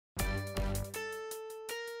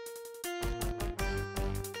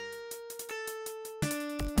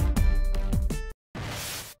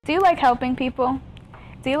Do you like helping people?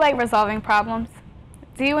 Do you like resolving problems?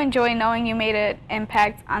 Do you enjoy knowing you made an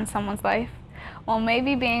impact on someone's life? Well,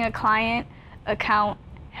 maybe being a client, account,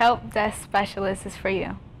 help desk specialist is for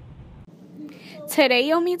you. Today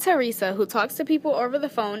you'll meet Teresa, who talks to people over the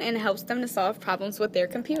phone and helps them to solve problems with their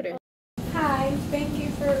computers. Hi, thank you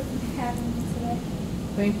for having me today.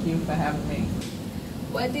 Thank you for having me.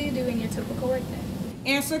 What do you do in your typical workday?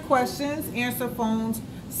 Answer questions, answer phones,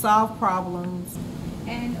 solve problems.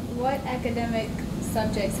 And what academic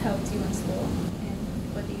subjects helped you in school?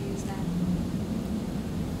 And what do you use now?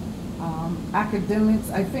 Academics,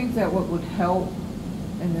 I think that what would help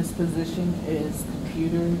in this position is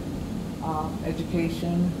computer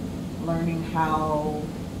education, learning how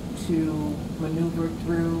to maneuver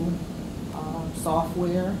through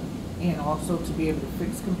software and also to be able to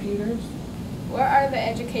fix computers. What are the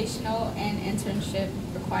educational and internship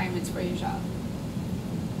requirements for your job?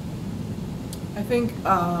 I think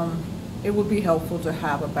it would be helpful to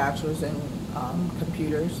have a bachelor's in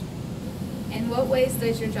computers. In what ways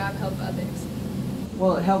does your job help others?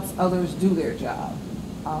 Well, it helps others do their job.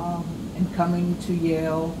 And coming to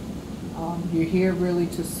Yale, you're here really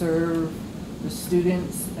to serve the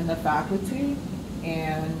students and the faculty,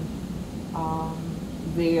 and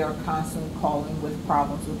they are constantly calling with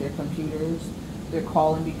problems with their computers. They're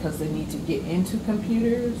calling because they need to get into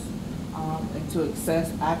computers and to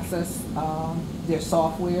access their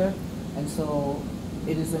software, and so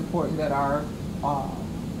it is important that our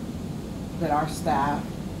staff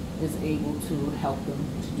is able to help them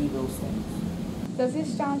to do those things. Does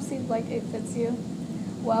this job seem like it fits you?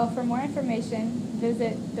 Well, for more information,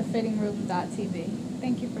 visit TheFittingRoom.TV.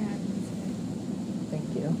 Thank you for having me today.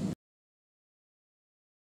 Thank you.